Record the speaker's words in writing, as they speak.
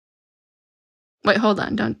Wait, hold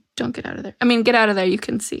on. Don't get out of there. I mean, get out of there. You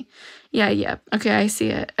can see. Yeah. Okay, I see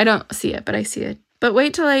it. I don't see it, but I see it. But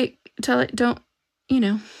wait till I don't,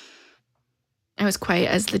 I was quiet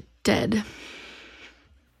as the dead.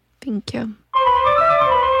 Thank you.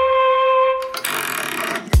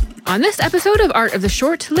 On this episode of Art of the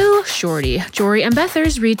Short, Lil Shorty, Jory and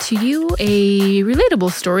Bethers read to you a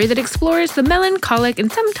relatable story that explores the melancholic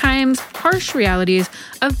and sometimes harsh realities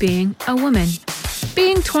of being a woman.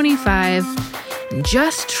 Being 25, and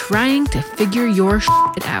just trying to figure your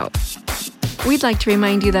shit out. We'd like to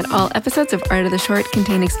remind you that all episodes of Art of the Short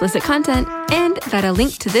contain explicit content and that a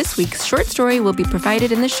link to this week's short story will be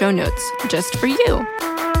provided in the show notes, just for you.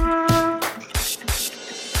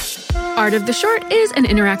 Art of the Short is an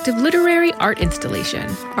interactive literary art installation.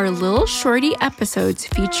 Our Lil Shorty episodes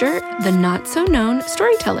feature the not-so-known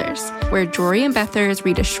storytellers, where Jory and Bethers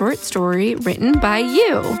read a short story written by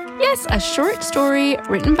you. Yes, a short story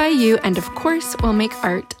written by you, and of course, we'll make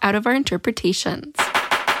art out of our interpretations.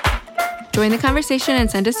 Join the conversation and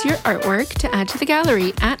send us your artwork to add to the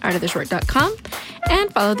gallery at artoftheshort.com,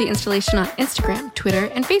 and follow the installation on Instagram, Twitter,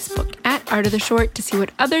 and Facebook at Art of the Short to see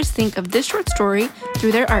what others think of this short story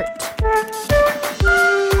through their art.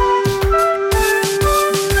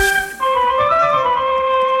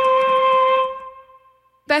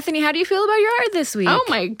 Bethany, how do you feel about your art this week? Oh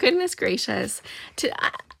my goodness gracious!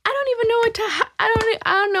 I don't even know what to. I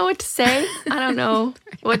don't know what to say. I don't know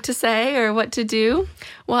what to say or what to do.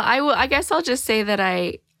 Well, I guess I'll just say that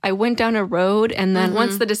I went down a road, and then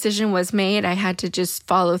once the decision was made, I had to just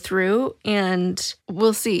follow through, and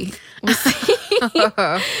we'll see.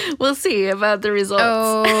 We'll see about the results.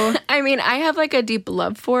 Oh. I mean, I have like a deep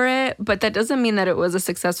love for it, but that doesn't mean that it was a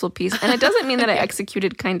successful piece, and it doesn't mean that I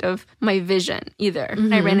executed kind of my vision either.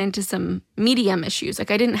 I ran into some medium issues. Like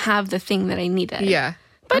I didn't have the thing that I needed. Yeah.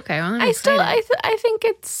 But okay, well, I think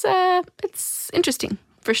it's interesting.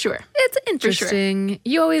 For sure. It's interesting. Sure.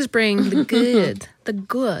 You always bring the good, the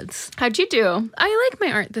goods. How'd you do? I like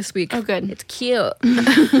my art this week. Oh, good. It's cute.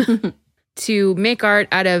 To make art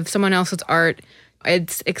out of someone else's art,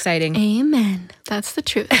 it's exciting. Amen. That's the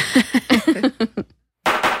truth.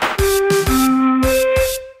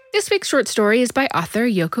 This week's short story is by author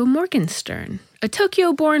Yoko Morgenstern. A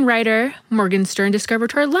Tokyo-born writer, Morgenstern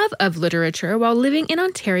discovered her love of literature while living in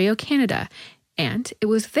Ontario, Canada. And it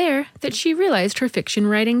was there that she realized her fiction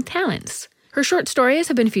writing talents. Her short stories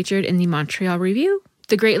have been featured in the Montreal Review,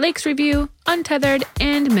 the Great Lakes Review, Untethered,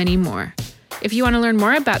 and many more. If you want to learn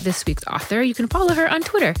more about this week's author, you can follow her on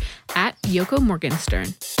Twitter at Yoko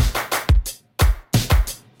Morgenstern.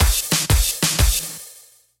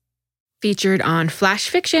 Featured on Flash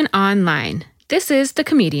Fiction Online, this is The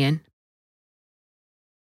Comedian.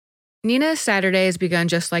 Nina's Saturday has begun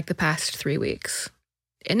just like the past 3 weeks.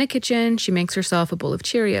 In the kitchen, she makes herself a bowl of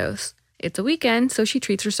Cheerios. It's a weekend, so she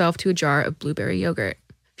treats herself to a jar of blueberry yogurt.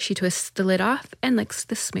 She twists the lid off and licks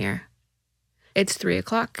the smear. It's 3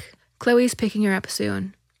 o'clock. Chloe's picking her up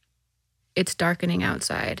soon. It's darkening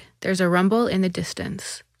outside. There's a rumble in the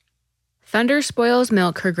distance. Thunder spoils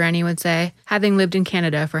milk, her granny would say. Having lived in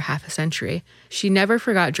Canada for half a century, she never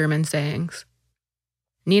forgot German sayings.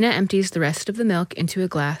 Nina empties the rest of the milk into a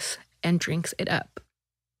glass and drinks it up.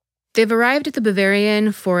 They've arrived at the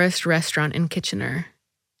Bavarian Forest restaurant in Kitchener.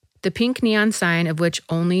 The pink neon sign, of which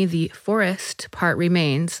only the forest part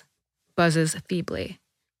remains, buzzes feebly.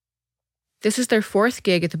 This is their 4th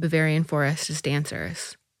gig at the Bavarian Forest as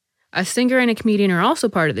dancers. A singer and a comedian are also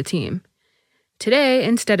part of the team. Today,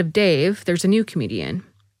 instead of Dave, there's a new comedian.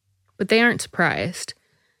 But they aren't surprised.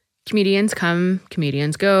 Comedians come,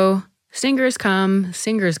 comedians go. Singers come,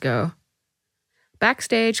 singers go.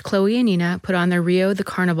 Backstage, Chloe and Nina put on their Rio the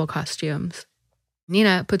Carnival costumes.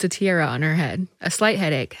 Nina puts a tiara on her head. A slight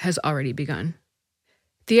headache has already begun.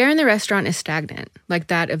 The air in the restaurant is stagnant, like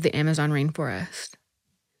that of the Amazon rainforest.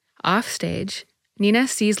 Offstage, Nina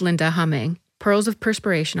sees Linda humming, pearls of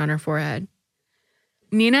perspiration on her forehead.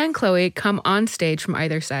 Nina and Chloe come on stage from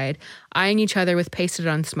either side, eyeing each other with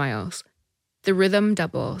pasted-on smiles. The rhythm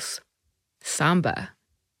doubles. Samba.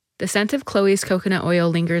 The scent of Chloe's coconut oil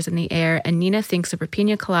lingers in the air, and Nina thinks of her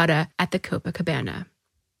pina colada at the Copacabana.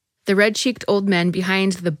 The red-cheeked old men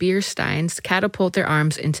behind the beer steins catapult their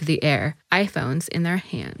arms into the air, iPhones in their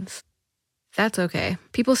hands. That's okay.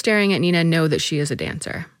 People staring at Nina know that she is a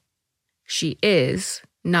dancer. She is,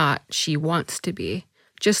 not she wants to be.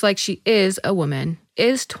 Just like she is a woman,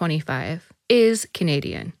 is 25, is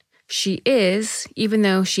Canadian. She is, even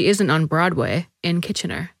though she isn't on Broadway, in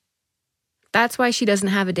Kitchener. That's why she doesn't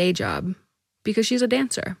have a day job, because she's a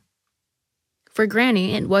dancer. For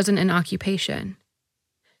Granny, it wasn't an occupation.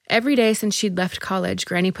 Every day since she'd left college,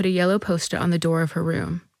 Granny put a yellow post-it on the door of her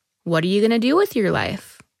room. What are you going to do with your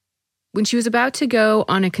life? When she was about to go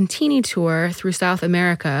on a Contini tour through South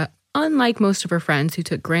America, unlike most of her friends who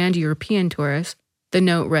took grand European tours, the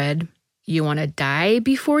note read, "You want to die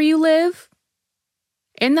before you live?"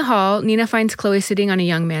 In the hall, Nina finds Chloe sitting on a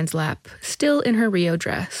young man's lap, still in her Rio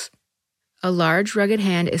dress. A large, rugged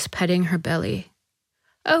hand is petting her belly.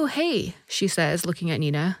 "Oh, hey," she says, looking at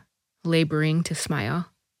Nina, laboring to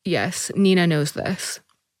smile. Yes, Nina knows this.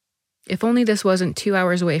 If only this wasn't 2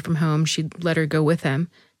 hours away from home, she'd let her go with him,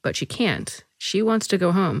 but she can't. She wants to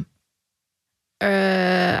go home.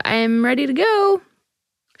 I'm ready to go."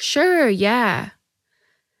 "Sure, yeah."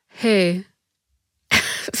 "Hey."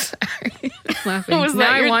 Sorry, I'm laughing. Was now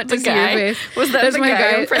that I want to see your face. Was that That's the my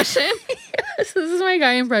guy guy impression? Yes, this is my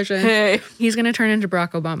guy impression. Hey. He's going to turn into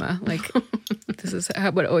Barack Obama. Like, this is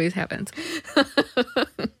what always happens.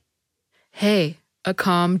 "Hey," a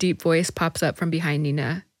calm, deep voice pops up from behind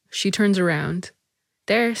Nina. She turns around.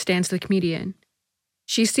 There stands the comedian.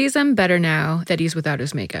 She sees him better now that he's without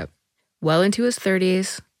his makeup. Well into his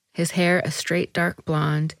 30s, his hair a straight dark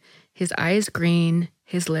blonde, his eyes green,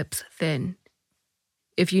 his lips thin.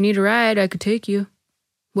 "If you need a ride, I could take you."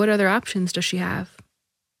 What other options does she have?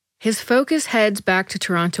 His focus heads back to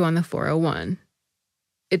Toronto on the 401.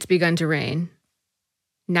 It's begun to rain.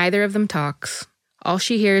 Neither of them talks. All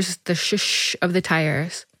she hears is the shush of the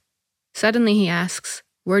tires. Suddenly he asks,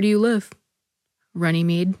 "Where do you live?"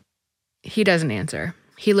 "Runnymede." He doesn't answer.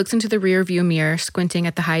 He looks into the rearview mirror, squinting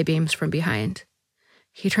at the high beams from behind.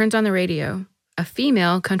 He turns on the radio. A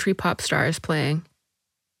female country pop star is playing.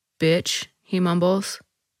 "Bitch," he mumbles.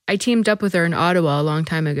 "I teamed up with her in Ottawa a long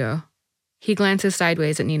time ago." He glances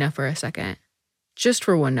sideways at Nina for a second. "Just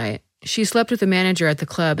for one night. She slept with the manager at the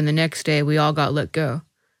club, and the next day we all got let go.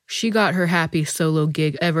 She got her happy solo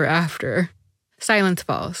gig ever after." Silence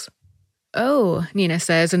falls. "Oh," Nina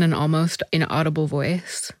says in an almost inaudible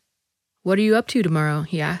voice. "What are you up to tomorrow?"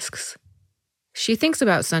 he asks. She thinks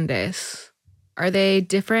about Sundays. Are they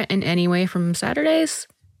different in any way from Saturdays?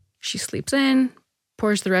 She sleeps in,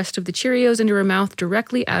 pours the rest of the Cheerios into her mouth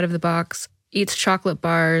directly out of the box, eats chocolate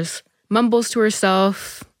bars, mumbles to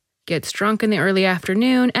herself, gets drunk in the early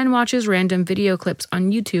afternoon, and watches random video clips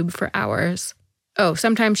on YouTube for hours. Oh,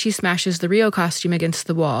 sometimes she smashes the Rio costume against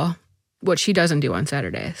the wall, what she doesn't do on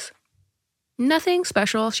Saturdays. "Nothing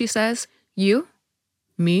special," she says. "You?"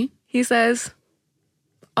 "Me?" he says.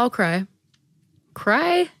 "I'll cry."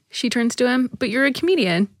 "Cry?" She turns to him. "But you're a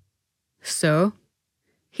comedian." "So?"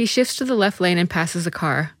 He shifts to the left lane and passes a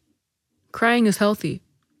car. "Crying is healthy."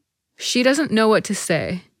 She doesn't know what to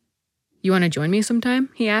say. "You want to join me sometime?"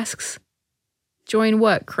 he asks. "Join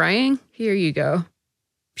what? Crying? Here you go."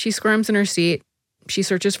 She squirms in her seat. She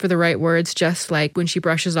searches for the right words, just like when she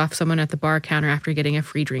brushes off someone at the bar counter after getting a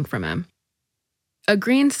free drink from him. A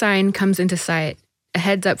green sign comes into sight, a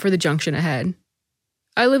heads up for the junction ahead.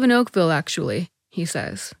 "I live in Oakville, actually," he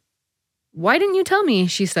says. "Why didn't you tell me?"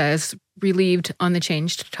 she says, relieved on the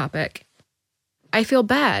changed topic. "I feel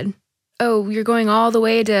bad." "Oh, you're going all the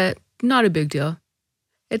way to—" "Not a big deal."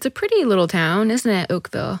 "It's a pretty little town, isn't it,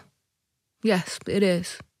 Oakville?" "Yes, it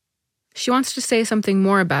is." She wants to say something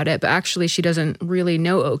more about it, but actually she doesn't really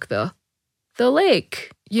know Oakville. "The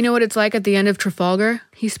lake. You know what it's like at the end of Trafalgar?"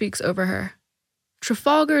 He speaks over her.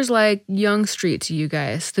 "Trafalgar's like Yonge Street to you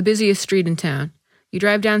guys, the busiest street in town. You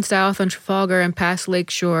drive down south on Trafalgar and past Lake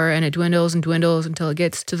Shore, and it dwindles and dwindles until it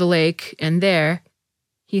gets to the lake, and there,"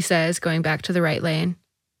 he says, going back to the right lane,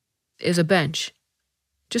 "is a bench.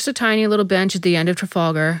 Just a tiny little bench at the end of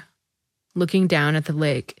Trafalgar, looking down at the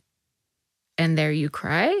lake. And there you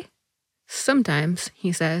cry?" "Sometimes,"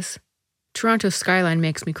 he says. "Toronto's skyline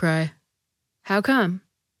makes me cry." "How come?"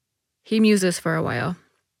 He muses for a while.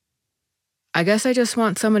 "I guess I just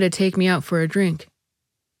want someone to take me out for a drink."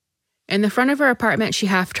 In the front of her apartment, she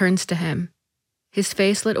half turns to him, his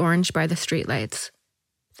face lit orange by the streetlights.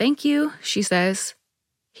 "Thank you," she says.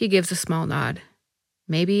 He gives a small nod.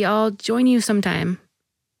 "Maybe I'll join you sometime."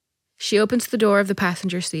 She opens the door of the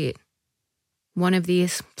passenger seat. "One of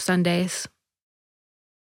these Sundays."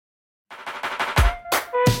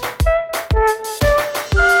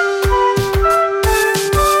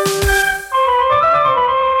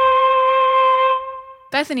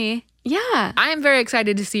 Bethany, Yeah. I'm very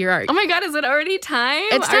excited to see your art. Oh my God, is it already time?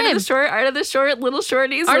 It's Art of time. the short, art of the short, little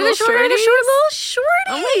shorties, Art of the short, shorties. little shorty.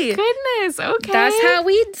 Oh my goodness. Okay. That's how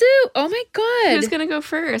we do. Oh my God. Who's going to go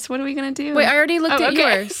first? What are we going to do? Wait, I already looked at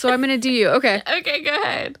okay. yours, so I'm going to do you. Okay. Okay, go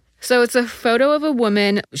ahead. So it's a photo of a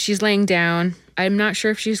woman. She's laying down. I'm not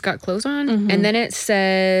sure if she's got clothes on. And then it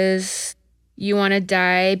says, "You want to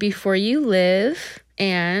die before you live,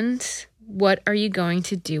 and what are you going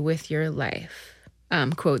to do with your life?"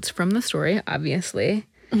 Quotes from the story, obviously.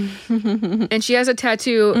 And she has a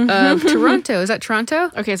tattoo of Toronto. Is that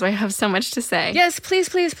Toronto? Okay, so I have so much to say. Yes, please,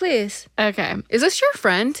 please, please. Okay. Is this your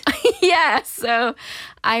friend? Yeah, so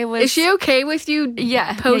I was... Is she okay with you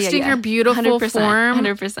Yeah, posting her beautiful 100%, form?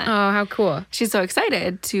 100%. Oh, how cool. She's so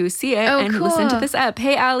excited to see it Oh, and cool. listen to this app.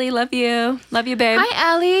 Hey, Allie, love you. Love you, babe.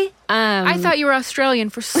 Hi, Allie. I thought you were Australian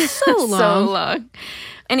for so long. So long.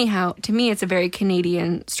 Anyhow, to me, it's a very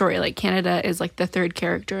Canadian story. Like, Canada is like the third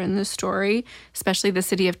character in this story, especially the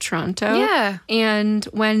city of Toronto. Yeah. And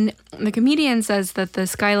when the comedian says that the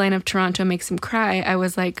skyline of Toronto makes him cry, I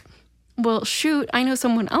was like, well, shoot, I know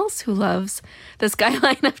someone else who loves the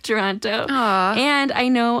skyline of Toronto. Aw. And I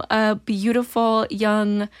know a beautiful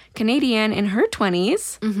young Canadian in her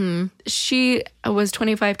 20s. Mm-hmm. She was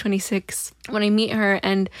 25, 26 when I meet her,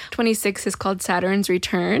 and 26 is called Saturn's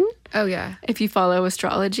return. Oh, yeah. If you follow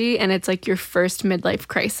astrology, and it's like your first midlife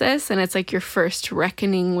crisis, and it's like your first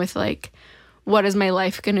reckoning with like, what is my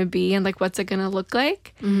life going to be and like what's it going to look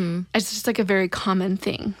like? Mm-hmm. It's just like a very common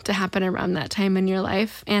thing to happen around that time in your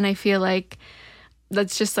life. And I feel like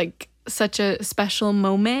that's just like such a special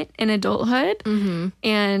moment in adulthood. Mm-hmm.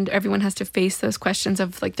 And everyone has to face those questions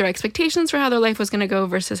of like their expectations for how their life was going to go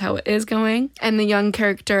versus how it is going. And the young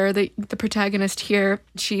character, the protagonist here,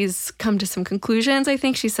 she's come to some conclusions. I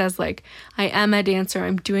think she says like, I am a dancer.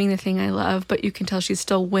 I'm doing the thing I love, but you can tell she's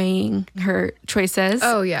still weighing her choices.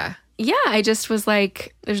 Oh, yeah. Yeah, I just was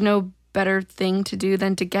like, there's no better thing to do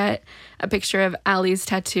than to get a picture of Allie's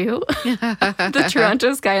tattoo, the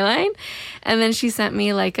Toronto skyline. And then she sent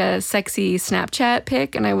me like a sexy Snapchat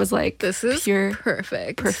pic, and I was like, This is pure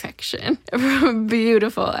perfect. perfection.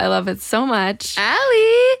 Beautiful. I love it so much.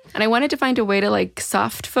 Allie! And I wanted to find a way to like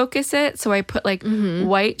soft focus it. So I put like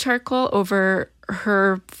white charcoal over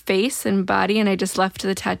her face and body, and I just left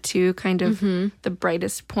the tattoo kind of the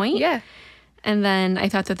brightest point. Yeah. And then I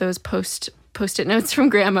thought that those post-it notes from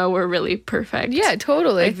Grandma were really perfect. Yeah,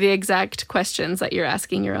 totally. Like the exact questions that you're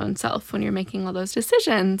asking your own self when you're making all those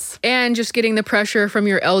decisions. And just getting the pressure from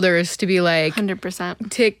your elders to be like,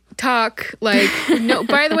 100%. TikTok, like, no,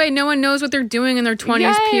 by the way, no one knows what they're doing in their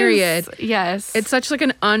 20s, period. Yes. It's such like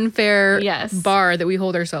an unfair Yes. bar that we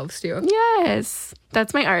hold ourselves to. Yes.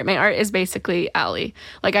 That's my art. My art is basically Allie.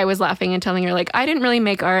 Like, I was laughing and telling her, like, I didn't really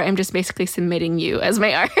make art. I'm just basically submitting you as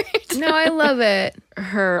my art. No, I love it.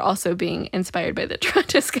 Her also being inspired by the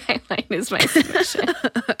Toronto skyline is my submission.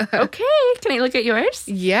 Okay. Can I look at yours?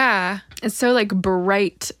 Yeah. It's so, like,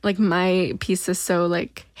 bright. Like, my piece is so,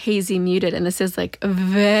 like, hazy muted. And this is, like,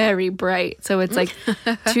 very bright. So it's, like,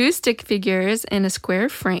 two stick figures in a square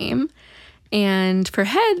frame. And for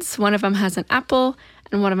heads, one of them has an apple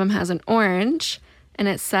and one of them has an orange. And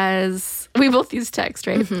it says, we both use text,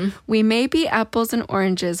 right? We may be apples and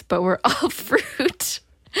oranges, but we're all fruit.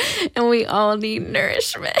 And we all need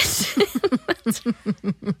nourishment. That's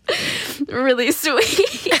really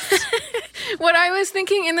sweet. What I was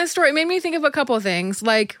thinking in this story, it made me think of a couple of things.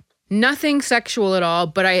 Like, nothing sexual at all,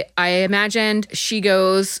 but I imagined she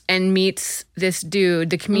goes and meets this dude,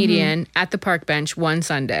 the comedian, at the park bench one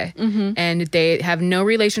Sunday. And they have no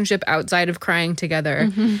relationship outside of crying together.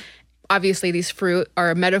 Obviously, these fruit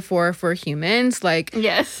are a metaphor for humans. Like,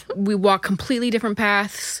 Yes. we walk completely different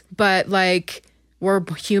paths, but like, we're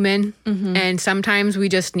human. And sometimes we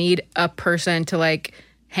just need a person to like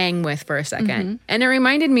hang with for a second. And it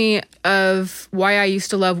reminded me of why I used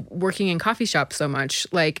to love working in coffee shops so much.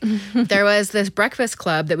 Like, there was this breakfast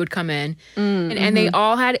club that would come in, and they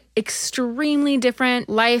all had extremely different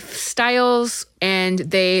lifestyles, and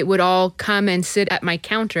they would all come and sit at my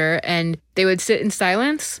counter, and they would sit in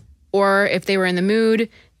silence. Or if they were in the mood,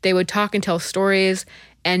 they would talk and tell stories,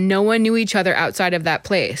 and no one knew each other outside of that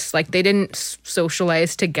place. Like, they didn't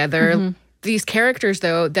socialize together. These characters,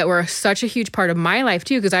 though, that were such a huge part of my life,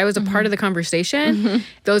 too, because I was a part of the conversation.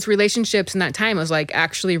 Those relationships in that time was, like,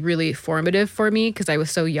 actually really formative for me because I was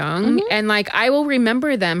so young. And, like, I will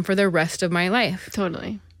remember them for the rest of my life.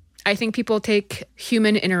 Totally. I think people take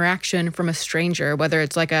human interaction from a stranger, whether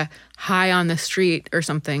it's like a hi on the street or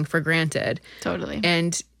something, for granted. Totally.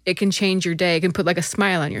 And it can change your day. It can put like a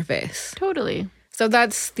smile on your face. Totally. So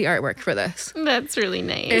that's the artwork for this. That's really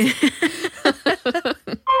nice.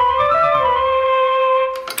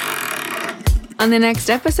 On the next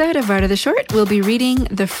episode of Art of the Short, we'll be reading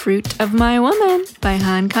The Fruit of My Woman by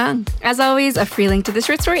Han Kang. As always, a free link to the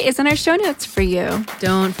short story is in our show notes for you.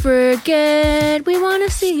 Don't forget, we want to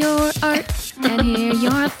see your art and hear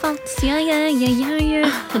your thoughts. Yeah, yeah, yeah, yeah,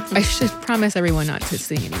 yeah. I should promise everyone not to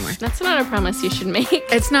sing anymore. That's not a promise you should make.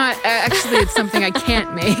 It's not. Actually, it's something I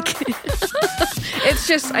can't make. It's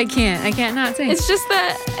just, I can't not sing. It's just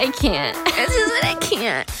that I can't. It's just that I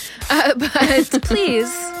can't. But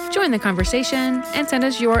please Join the conversation and send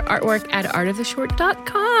us your artwork at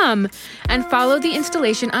artoftheshort.com. And follow the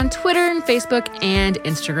installation on Twitter and Facebook and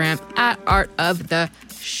Instagram at Art of the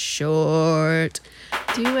Short.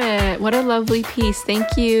 Do it. What a lovely piece.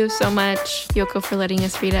 Thank you so much, Yoko, for letting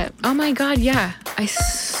us read it. Oh my God, yeah. I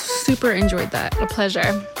super enjoyed that. A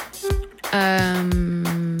pleasure.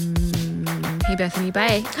 Hey, Bethany,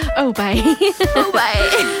 bye. Oh, bye. Oh, bye.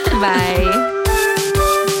 Bye.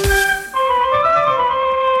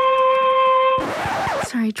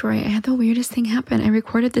 Sorry, Troy. I had the weirdest thing happen. I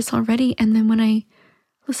recorded this already, and then when I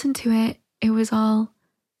listened to it, it was all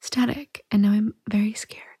static, and now I'm very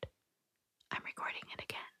scared. I'm recording it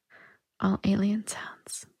again. All alien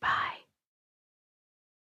sounds. Bye.